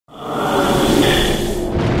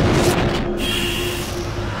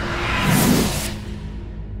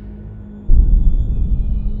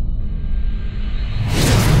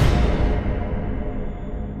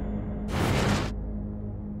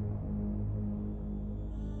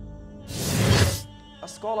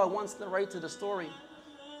scholar once narrated a story.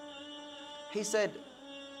 He said,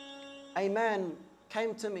 a man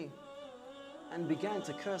came to me and began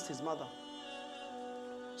to curse his mother.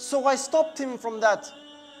 So I stopped him from that.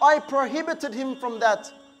 I prohibited him from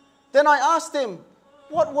that. Then I asked him,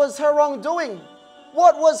 what was her wrongdoing?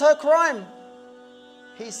 What was her crime?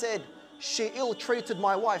 He said, she ill-treated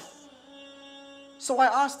my wife. So I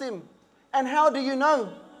asked him, and how do you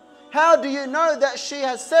know? How do you know that she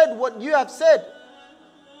has said what you have said?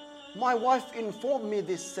 My wife informed me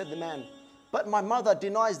this, said the man, but my mother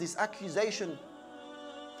denies this accusation.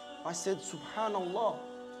 I said, Subhanallah,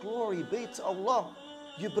 glory be to Allah.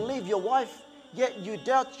 You believe your wife, yet you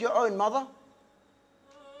doubt your own mother?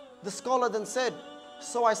 The scholar then said,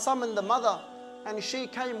 so I summoned the mother, and she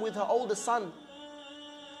came with her older son.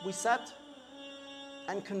 We sat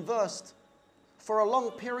and conversed for a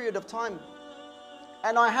long period of time.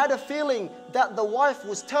 And I had a feeling that the wife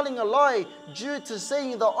was telling a lie due to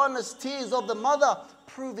seeing the honest tears of the mother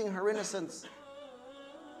proving her innocence.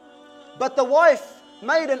 But the wife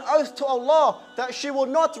made an oath to Allah that she will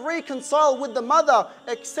not reconcile with the mother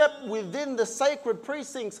except within the sacred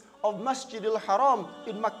precincts of Masjid al-Haram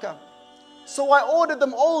in Mecca. So I ordered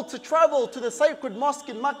them all to travel to the sacred mosque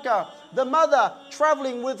in Mecca, the mother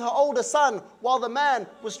traveling with her older son while the man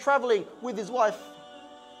was traveling with his wife.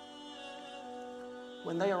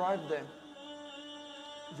 When they arrived there,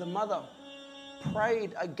 the mother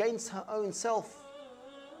prayed against her own self.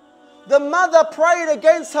 The mother prayed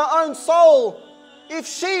against her own soul if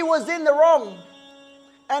she was in the wrong.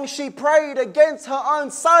 And she prayed against her own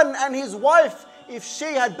son and his wife if she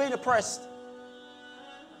had been oppressed.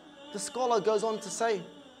 The scholar goes on to say,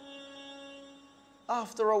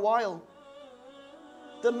 after a while,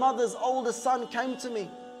 the mother's older son came to me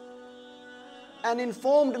and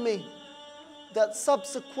informed me that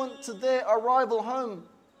subsequent to their arrival home,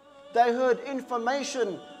 they heard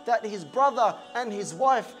information that his brother and his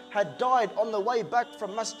wife had died on the way back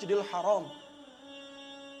from Masjid al-Haram.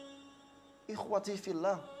 Ikhwati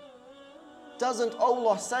fillah, doesn't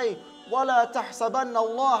Allah say, وَلَا تَحْسَبَنَّ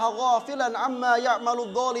اللَّهَ غَافِلًا عَمَّا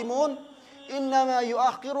يَعْمَلُ الظَّالِمُونَ إِنَّمَا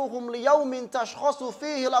يُؤَخِّرُهُمْ لِيَوْمٍ تَشْخَصُ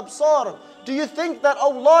فِيهِ الْأَبْصَارُ. Do you think that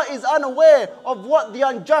Allah is unaware of what the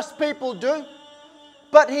unjust people do?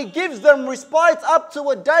 But He gives them respite up to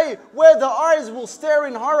a day where the eyes will stare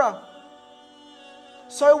in horror.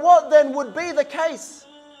 So what then would be the case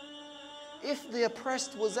if the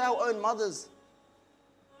oppressed was our own mothers?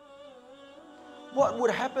 What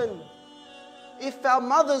would happen if our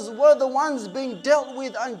mothers were the ones being dealt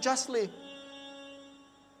with unjustly?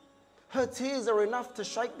 Her tears are enough to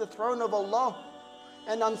shake the throne of Allah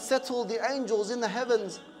and unsettle the angels in the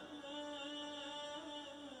heavens.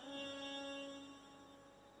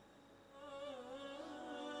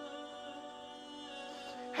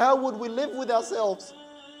 How would we live with ourselves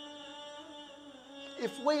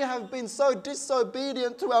if we have been so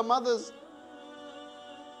disobedient to our mothers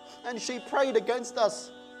and she prayed against us?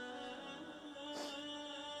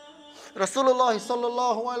 Rasulullah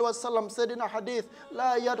sallallahu alaihi wasallam said in a hadith,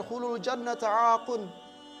 "La yadkhulul jannata aaqun."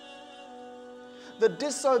 The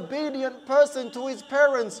disobedient person to his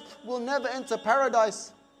parents will never enter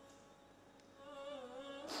paradise.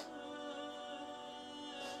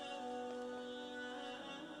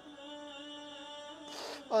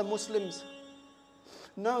 O Muslims,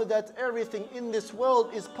 know that everything in this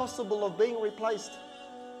world is possible of being replaced.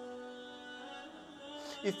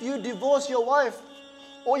 If you divorce your wife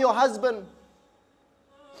or your husband,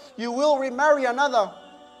 you will remarry another.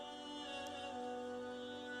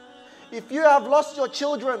 If you have lost your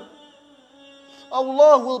children,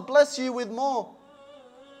 Allah will bless you with more.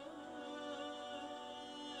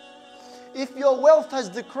 If your wealth has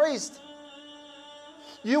decreased,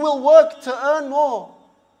 you will work to earn more.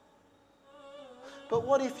 But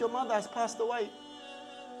what if your mother has passed away?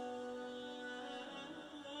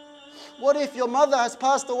 What if your mother has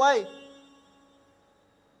passed away?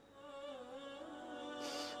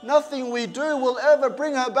 Nothing we do will ever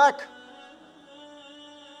bring her back.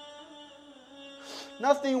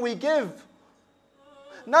 Nothing we give,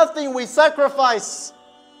 nothing we sacrifice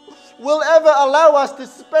will ever allow us to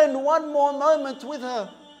spend one more moment with her.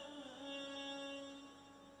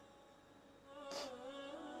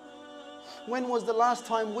 When was the last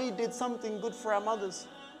time we did something good for our mothers?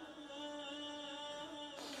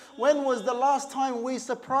 When was the last time we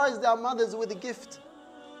surprised our mothers with a gift?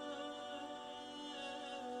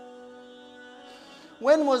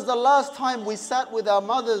 When was the last time we sat with our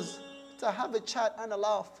mothers to have a chat and a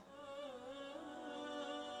laugh?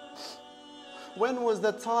 When was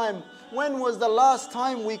the last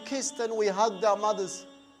time we kissed and we hugged our mothers?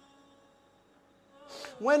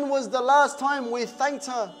 When was the last time we thanked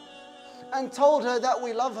her and told her that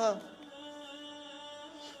we love her?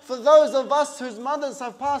 For those of us whose mothers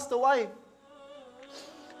have passed away,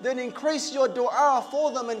 then increase your dua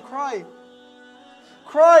for them and cry.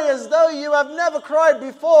 Cry as though you have never cried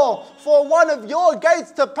before, for one of your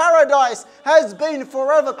gates to paradise has been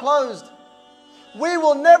forever closed. We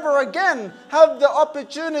will never again have the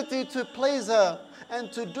opportunity to please her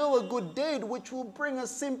and to do a good deed which will bring a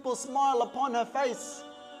simple smile upon her face.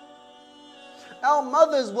 Our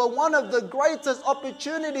mothers were one of the greatest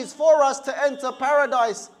opportunities for us to enter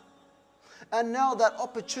paradise. And now that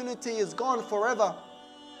opportunity is gone forever.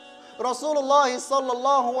 Rasulullah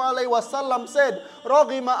sallallahu alayhi wa sallam said,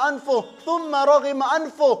 رَغِمَ أَنْفُهُ ثُمَّ رَغِمَ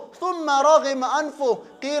أَنْفُهُ ثُمَّ رَغِمَ أَنْفُهُ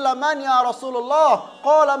قِيلَ مَنْ يَا رَسُولُ اللَّهِ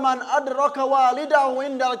قَالَ مَنْ أَدْرَكَ وَالِدَهُ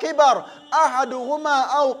عِنْدَ الْكِبَرِ أَحَدُهُمَا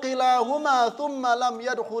أَوْ قِلَاهُمَا ثُمَّ لَمْ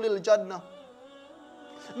يَدْخُلِ الْجَنَّةِ.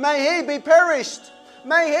 May he be perished.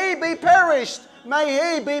 May he be perished.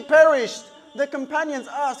 May he be perished. The companions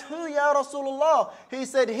asked, who, Ya Rasulullah? He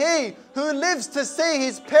said, he who lives to see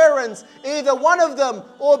his parents, either one of them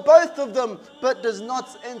or both of them, but does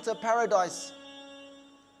not enter paradise.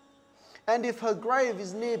 And if her grave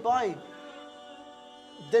is nearby,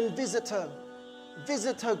 then visit her.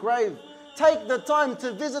 Visit her grave. Take the time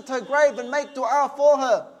to visit her grave and make dua for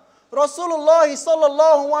her. Rasulullah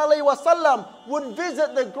sallallahu alayhi wa sallam would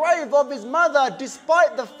visit the grave of his mother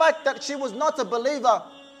despite the fact that she was not a believer.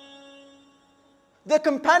 The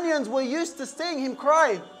companions were used to seeing him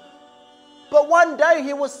cry. But one day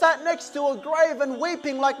he was sat next to a grave and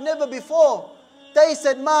weeping like never before. They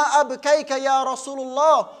said, Ma abkayka ya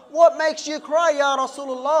Rasulullah? What makes you cry, Ya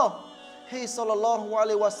Rasulullah? He sallallahu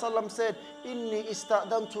alayhi wa sallam said, Inni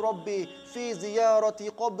ista'dantu Rabbi fi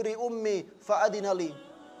ziyarati qabri ummi fa'adina li.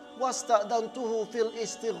 Wasta'dantuhu fil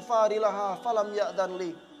istighfari laha falam ya'dan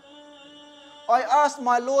li. I asked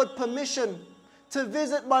my Lord permission to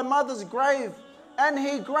visit my mother's grave, and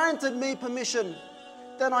he granted me permission.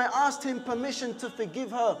 Then I asked him permission to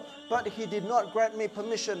forgive her, but he did not grant me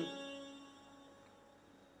permission.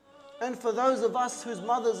 And for those of us whose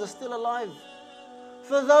mothers are still alive,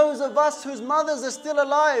 for those of us whose mothers are still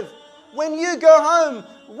alive, when you go home,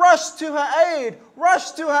 rush to her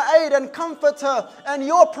aid and comfort her, and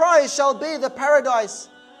your prize shall be the paradise.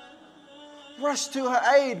 Rush to her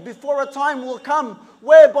aid before a time will come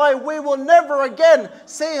whereby we will never again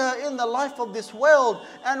see her in the life of this world.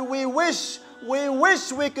 And we wish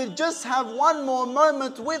we could just have one more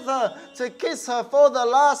moment with her to kiss her for the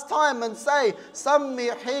last time and say,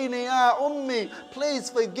 Sammihini ya ummi, please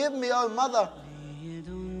forgive me, O mother.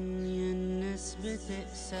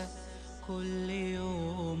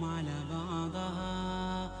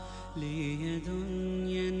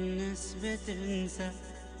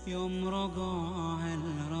 يوم رجوعها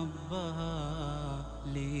لربها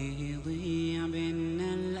ليه يضيع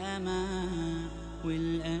بينا الأمان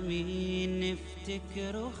والأمين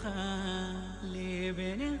نفتكره خان ليه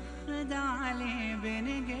بنخدع ليه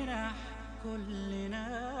بنجرح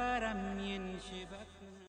كلنا رمي شبك